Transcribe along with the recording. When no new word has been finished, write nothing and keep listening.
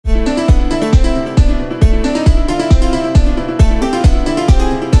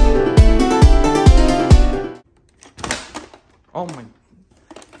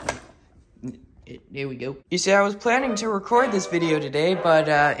here we go. You see, I was planning to record this video today, but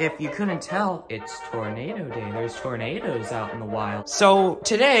if you couldn't tell, it's tornado day. There's tornadoes out in the wild. So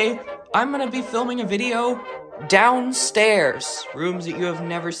today, I'm gonna be filming a video downstairs. Rooms that you have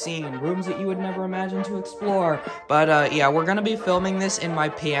never seen, rooms that you would never imagine to explore. But yeah, we're gonna be filming this in my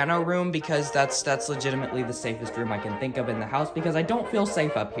piano room because that's legitimately the safest room I can think of in the house because I don't feel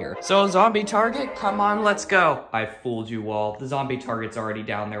safe up here. So zombie target, come on, let's go. I fooled you all. The zombie target's already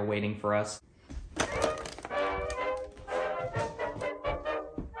down there waiting for us.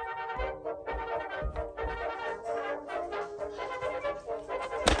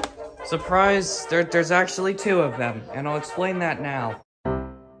 Surprise, there's actually two of them, and I'll explain that now.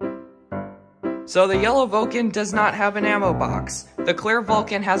 So the yellow Vulcan does not have an ammo box. The clear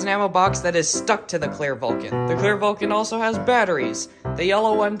Vulcan has an ammo box that is stuck to the clear Vulcan. The clear Vulcan also has batteries. The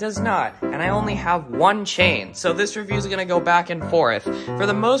yellow one does not, and I only have one chain, so this review is gonna go back and forth. For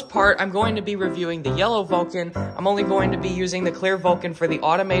the most part, I'm going to be reviewing the yellow Vulcan. I'm only going to be using the clear Vulcan for the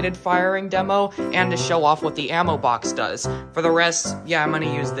automated firing demo and to show off what the ammo box does. For the rest, yeah, I'm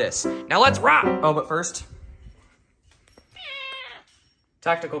gonna use this. Now let's rock! Oh, but first,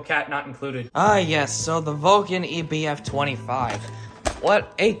 tactical cat not included. Ah, yes, so the Vulcan-EBF 25.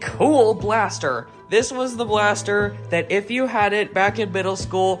 What a cool blaster. This was the blaster that if you had it back in middle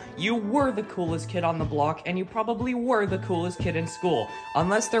school, you were the coolest kid on the block, and you probably were the coolest kid in school.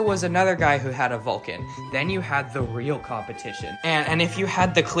 Unless there was another guy who had a Vulcan. Then you had the real competition. And if you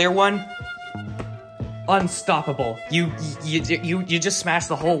had the clear one, unstoppable. You just smashed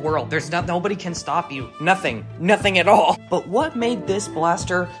the whole world. Nobody can stop you. Nothing at all. But what made this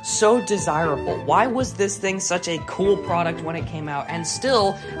blaster so desirable? Why was this thing such a cool product when it came out, and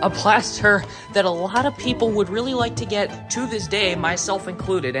still a blaster that a lot of people would really like to get to this day, myself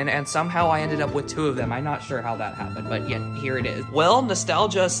included, and somehow I ended up with two of them. I'm not sure how that happened, but yet here it is. Well,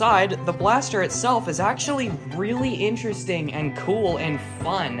 nostalgia aside, the blaster itself is actually really interesting and cool and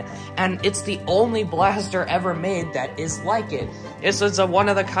fun, and it's the only blaster ever made that is like it. This is a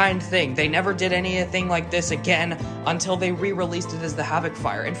one-of-a-kind thing. They never did anything like this again until they re-released it as the Havoc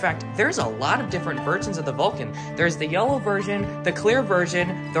Fire. In fact, there's a lot of different versions of the Vulcan. There's the yellow version, the clear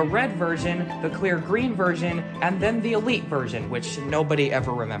version, the red version, the clear green version, and then the elite version, which nobody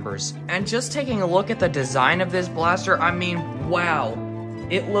ever remembers. And just taking a look at the design of this blaster, I mean, wow.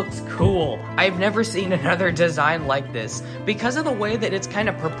 It looks cool. I've never seen another design like this. Because of the way that it's kind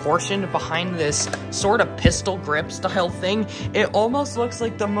of proportioned behind this sort of pistol grip style thing, it almost looks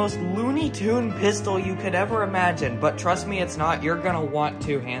like the most Looney Tune pistol you could ever imagine. But trust me, it's not. You're gonna want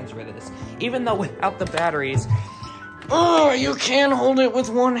two hands for this. Even though without the batteries, oh, you can hold it with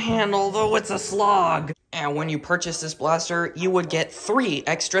one hand, although it's a slog. And when you purchase this blaster, you would get 3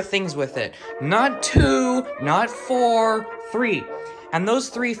 extra things with it. Not 2, not 4, 3. And those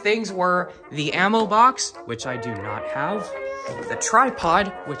 3 things were the ammo box, which I do not have, the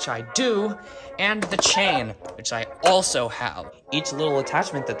tripod, which I do, and the chain, which I also have. Each little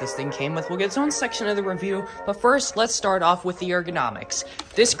attachment that this thing came with will get its own section of the review, but first, let's start off with the ergonomics.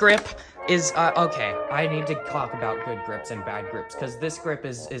 This grip is, okay, I need to talk about good grips and bad grips, because this grip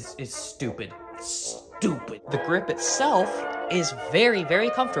is stupid. Stupid. The grip itself is very,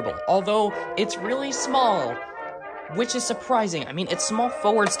 very comfortable, although it's really small, which is surprising. I mean, it's small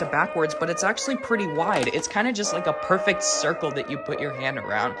forwards to backwards, but it's actually pretty wide. It's kind of just like a perfect circle that you put your hand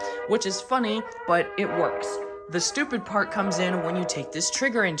around, which is funny, but it works. The stupid part comes in when you take this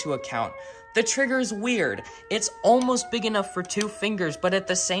trigger into account. The trigger's weird. It's almost big enough for 2 fingers, but at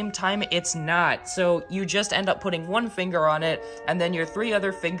the same time, it's not. So you just end up putting 1 finger on it, and then your 3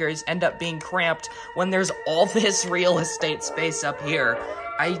 other fingers end up being cramped when there's all this real estate space up here.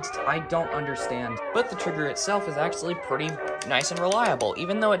 I don't understand. But the trigger itself is actually pretty nice and reliable,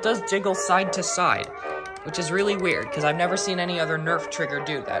 even though it does jiggle side to side, which is really weird, because I've never seen any other Nerf trigger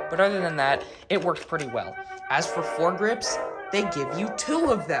do that. But other than that, it works pretty well. As for foregrips, they give you 2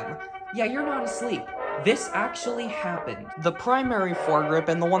 of them. Yeah, you're not asleep. This actually happened. The primary foregrip,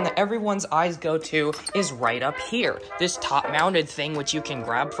 and the one that everyone's eyes go to, is right up here. This top-mounted thing, which you can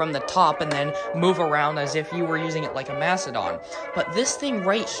grab from the top and then move around as if you were using it like a Macedon. But this thing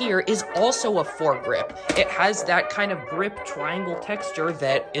right here is also a foregrip. It has that kind of grip triangle texture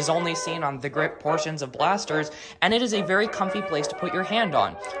that is only seen on the grip portions of blasters, and it is a very comfy place to put your hand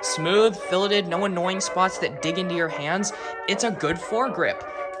on. Smooth, filleted, no annoying spots that dig into your hands. It's a good foregrip.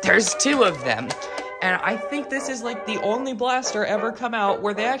 There's 2 of them. And I think this is like the only blaster ever come out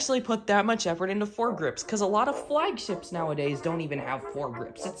where they actually put that much effort into foregrips, because a lot of flagships nowadays don't even have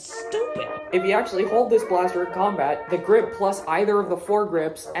foregrips. It's stupid. If you actually hold this blaster in combat, the grip plus either of the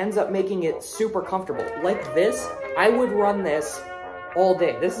foregrips ends up making it super comfortable. Like this, I would run this all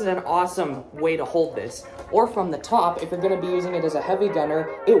day. This is an awesome way to hold this. Or from the top, if you're gonna be using it as a heavy gunner,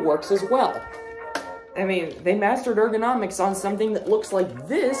 it works as well. I mean, they mastered ergonomics on something that looks like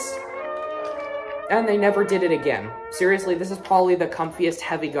this, and they never did it again. Seriously, this is probably the comfiest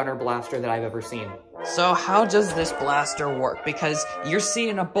heavy gunner blaster that I've ever seen. So how does this blaster work? Because you're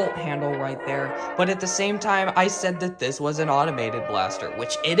seeing a bolt handle right there, but at the same time, I said that this was an automated blaster,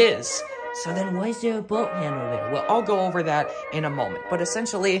 which it is. So then why is there a bolt handle there? Well, I'll go over that in a moment. But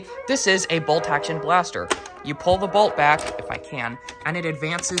essentially, this is a bolt action blaster. You pull the bolt back, if I can, and it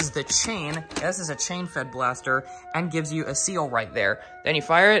advances the chain. This is a chain-fed blaster, and gives you a seal right there. Then you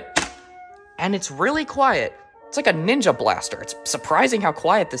fire it, and it's really quiet. It's like a ninja blaster. It's surprising how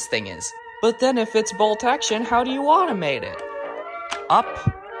quiet this thing is. But then if it's bolt action, how do you automate it? Up.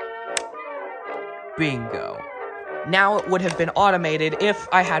 Bingo. Now it would have been automated if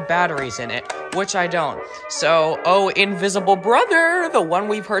I had batteries in it, which I don't. So, oh, invisible brother, the one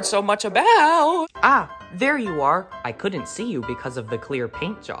we've heard so much about. Ah, there you are. I couldn't see you because of the clear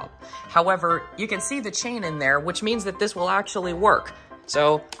paint job. However, you can see the chain in there, which means that this will actually work.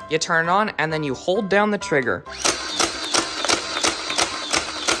 So, you turn it on, and then you hold down the trigger.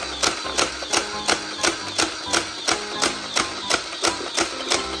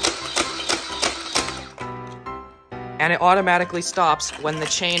 And it automatically stops when the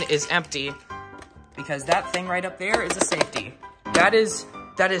chain is empty, because that thing right up there is a safety. That is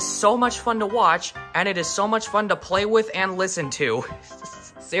so much fun to watch, and it is so much fun to play with and listen to.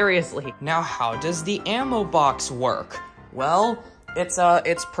 Seriously. Now, how does the ammo box work? Well,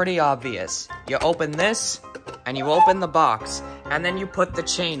 it's pretty obvious. You open this, and you open the box, and then you put the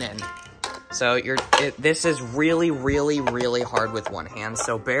chain in. So this is really, really, really hard with one hand,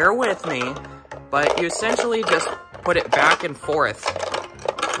 so bear with me. But you essentially just put it back and forth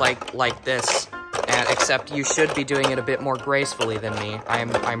like this, and except you should be doing it a bit more gracefully than me.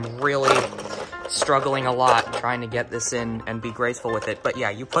 I'm really struggling a lot trying to get this in and be graceful with it. But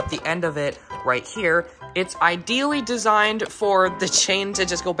yeah, you put the end of it right here. It's ideally designed for the chain to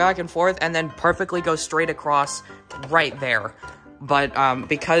just go back and forth and then perfectly go straight across right there. But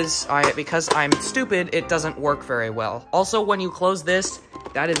because I'm stupid, it doesn't work very well. Also, when you close this,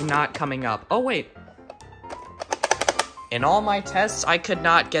 that is not coming up. Oh, wait. In all my tests, I could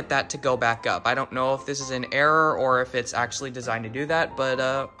not get that to go back up. I don't know if this is an error or if it's actually designed to do that,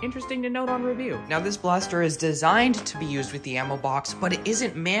 but interesting to note on review. Now, this blaster is designed to be used with the ammo box, but it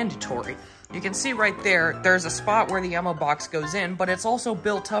isn't mandatory. You can see right there, there's a spot where the ammo box goes in, but it's also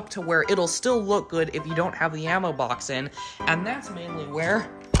built up to where it'll still look good if you don't have the ammo box in, and that's mainly where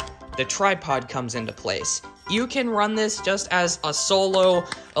the tripod comes into place. You can run this just as a solo,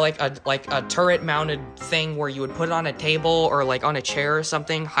 like a turret-mounted thing where you would put it on a table or like on a chair or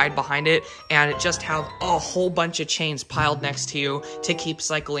something, hide behind it, and just have a whole bunch of chains piled next to you to keep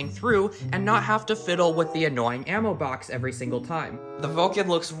cycling through and not have to fiddle with the annoying ammo box every single time. The Vulcan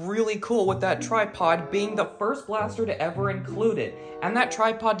looks really cool with that tripod being the first blaster to ever include it, and that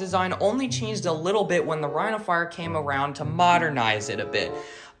tripod design only changed a little bit when the Rhinofire came around to modernize it a bit.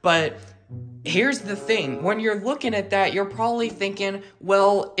 But here's the thing, when you're looking at that, you're probably thinking,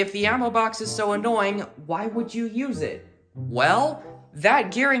 well, if the ammo box is so annoying, why would you use it? Well,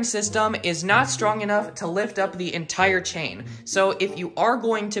 that gearing system is not strong enough to lift up the entire chain. So if you are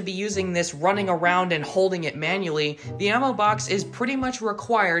going to be using this running around and holding it manually, the ammo box is pretty much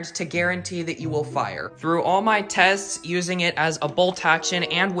required to guarantee that you will fire. Through all my tests using it as a bolt action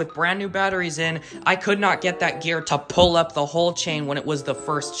and with brand new batteries in, I could not get that gear to pull up the whole chain when it was the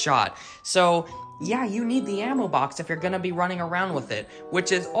first shot. So yeah, you need the ammo box if you're gonna be running around with it,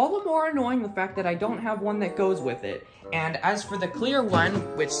 which is all the more annoying the fact that I don't have one that goes with it. And as for the clear one,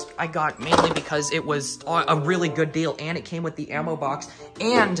 which I got mainly because it was a really good deal and it came with the ammo box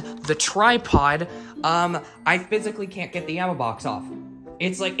and the tripod, I physically can't get the ammo box off.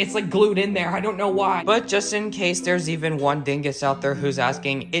 It's like glued in there, I don't know why. But just in case there's even one dingus out there who's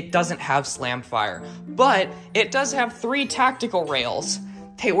asking, it doesn't have slam fire, but it does have 3 tactical rails.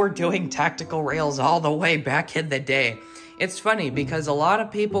 They were doing tactical rails all the way back in the day. It's funny because a lot of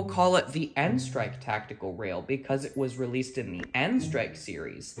people call it the N-Strike tactical rail because it was released in the N-Strike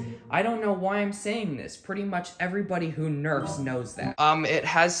series. I don't know why I'm saying this. Pretty much everybody who nerfs knows that. It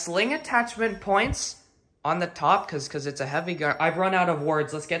has sling attachment points on the top because it's a heavy gun. I've run out of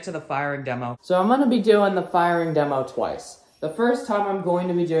words. Let's get to the firing demo. So I'm going to be doing the firing demo twice. The first time I'm going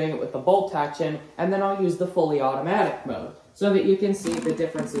to be doing it with the bolt action, and then I'll use the fully automatic mode, so that you can see the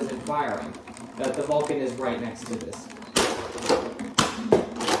differences in firing. The Vulcan is right next to this.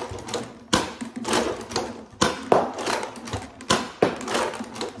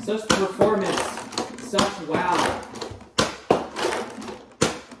 Such performance, such wow.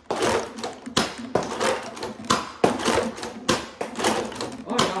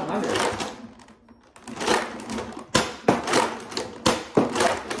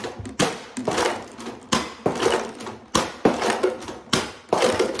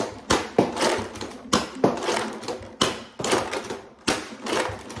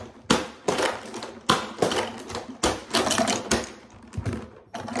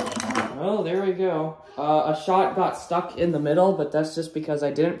 Oh, there we go. A shot got stuck in the middle, but that's just because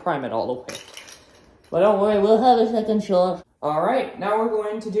I didn't prime it all the way. But don't worry, we'll have a second shot. All right, now we're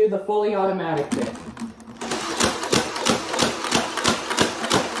going to do the fully automatic bit.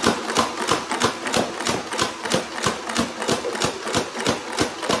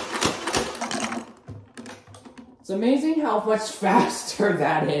 It's amazing how much faster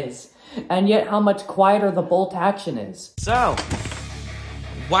that is, and yet how much quieter the bolt action is. So,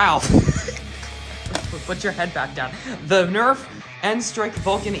 wow. Put your head back down. The Nerf N-Strike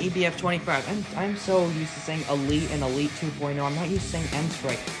Vulcan-EBF 25. I'm so used to saying Elite and Elite 2.0. I'm not used to saying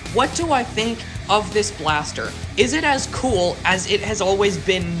N-Strike. What do I think of this blaster? Is it as cool as it has always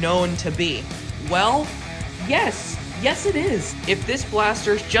been known to be? Well, yes. Yes, it is. If this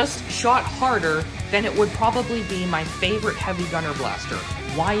blaster just shot harder, then it would probably be my favorite heavy gunner blaster.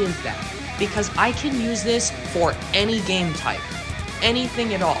 Why is that? Because I can use this for any game type.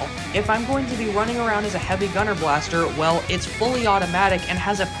 Anything at all. If I'm going to be running around as a heavy gunner blaster, well, it's fully automatic and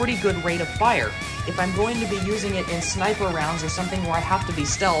has a pretty good rate of fire. If I'm going to be using it in sniper rounds or something where I have to be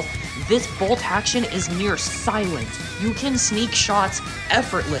stealth, this bolt action is near silent. You can sneak shots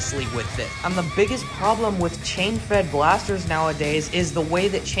effortlessly with it. And the biggest problem with chain-fed blasters nowadays is the way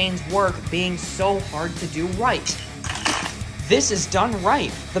that chains work being so hard to do right. This is done right.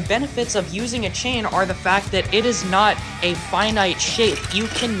 The benefits of using a chain are the fact that it is not a finite shape. You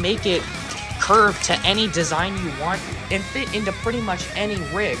can make it curve to any design you want and fit into pretty much any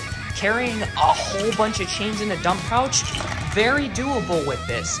rig. Carrying a whole bunch of chains in a dump pouch, very doable with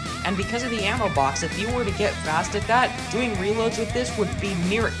this. And because of the ammo box, if you were to get fast at that, doing reloads with this would be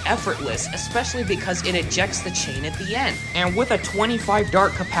near effortless, especially because it ejects the chain at the end. And with a 25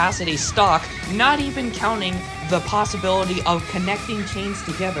 dart capacity stock, not even counting the possibility of connecting chains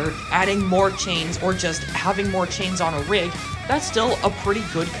together, adding more chains, or just having more chains on a rig, that's still a pretty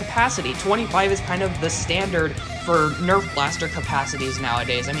good capacity. 25 is kind of the standard for Nerf blaster capacities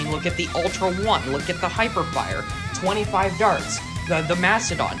nowadays. I mean, look at the Ultra 1, look at the Hyperfire, 25 darts. The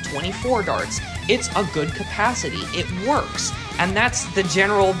Mastodon, 24 darts. It's a good capacity. It works. And that's the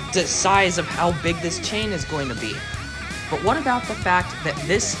general size of how big this chain is going to be. But what about the fact that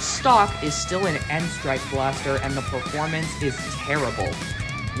this stock is still an N-Strike blaster and the performance is terrible?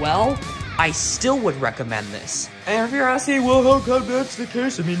 Well, I still would recommend this. And if you're asking, well, how come that's the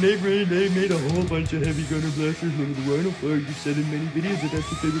case? I mean, they made a whole bunch of heavy gunner blasters with the Rhino Fire. You've said in many videos that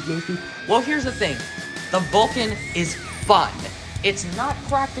that's your favorite blaster. Well, here's the thing. The Vulcan is fun. It's not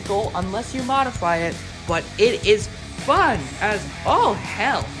practical unless you modify it, but it is fun as all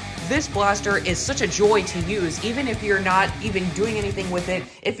hell. This blaster is such a joy to use, even if you're not even doing anything with it.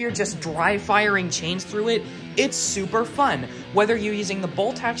 If you're just dry firing chains through it, it's super fun. Whether you're using the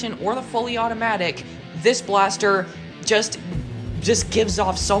bolt action or the fully automatic, this blaster just gives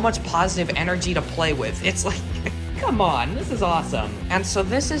off so much positive energy to play with. It's like, come on, this is awesome. And so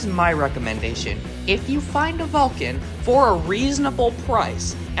this is my recommendation. If you find a Vulcan for a reasonable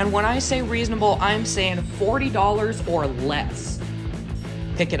price, and when I say reasonable, I'm saying $40 or less,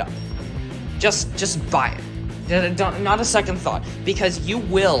 pick it up. Just buy it. Not a second thought, because you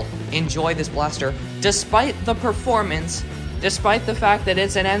will enjoy this blaster despite the performance, despite the fact that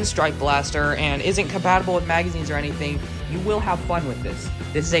it's an N-Strike blaster and isn't compatible with magazines or anything. You will have fun with this.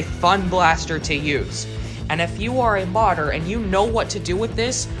 This is a fun blaster to use. And if you are a modder and you know what to do with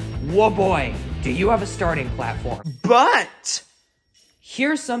this, whoa boy, do you have a starting platform. But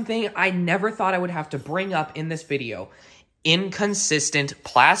here's something I never thought I would have to bring up in this video. Inconsistent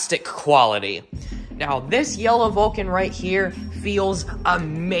plastic quality. Now, this yellow Vulcan right here feels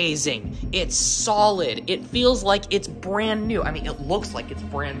amazing. It's solid. It feels like it's brand new. I mean, it looks like it's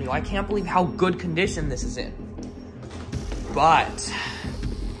brand new. I can't believe how good condition this is in. But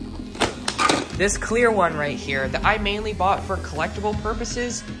this clear one right here that I mainly bought for collectible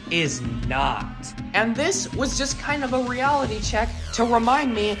purposes is not. And this was just kind of a reality check to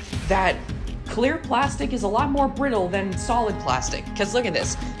remind me that clear plastic is a lot more brittle than solid plastic. Because look at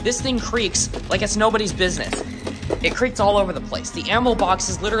this. This thing creaks like it's nobody's business. It creaks all over the place. The ammo box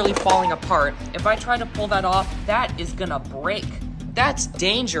is literally falling apart. If I try to pull that off, that is gonna break. That's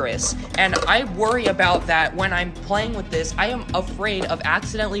dangerous. And I worry about that when I'm playing with this. I am afraid of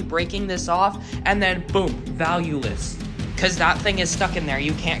accidentally breaking this off and then boom, valueless. Because that thing is stuck in there.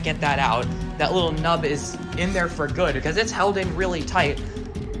 You can't get that out. That little nub is in there for good because it's held in really tight.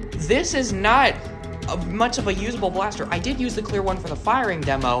 This is not much of a usable blaster. I did use the clear one for the firing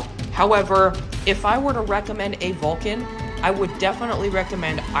demo. However, if I were to recommend a Vulcan, I would definitely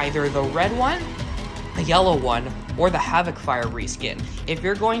recommend either the red one, the yellow one, or the Havoc Fire reskin. If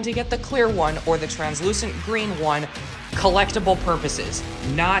you're going to get the clear one or the translucent green one, collectible purposes,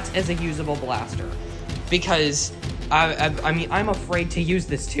 not as a usable blaster. Because, I mean, I'm afraid to use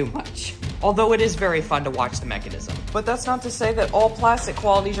this too much. Although it is very fun to watch the mechanism. But that's not to say that all plastic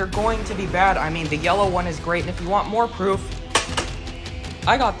qualities are going to be bad. I mean, the yellow one is great, and if you want more proof,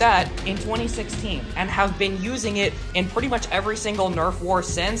 I got that in 2016, and have been using it in pretty much every single Nerf war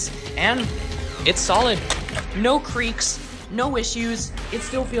since, and it's solid. No creaks, no issues, it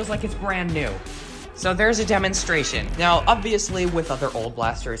still feels like it's brand new. So there's a demonstration. Now, obviously, with other old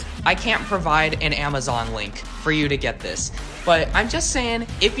blasters, I can't provide an Amazon link for you to get this. But I'm just saying,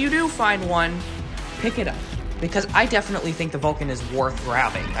 if you do find one, pick it up. Because I definitely think the Vulcan is worth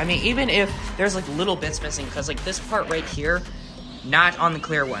grabbing. I mean, even if there's like little bits missing, because like this part right here, not on the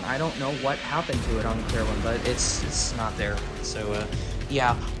clear one. I don't know what happened to it on the clear one, but it's not there. So,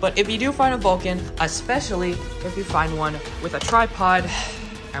 yeah. But if you do find a Vulcan, especially if you find one with a tripod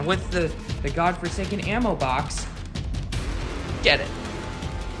and with the godforsaken ammo box, get it.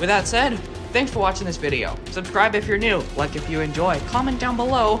 With that said, thanks for watching this video. Subscribe if you're new, like if you enjoy, comment down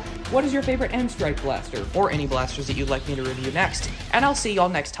below what is your favorite M-Strike blaster, or any blasters that you'd like me to review next, and I'll see y'all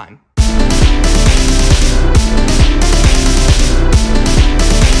next time.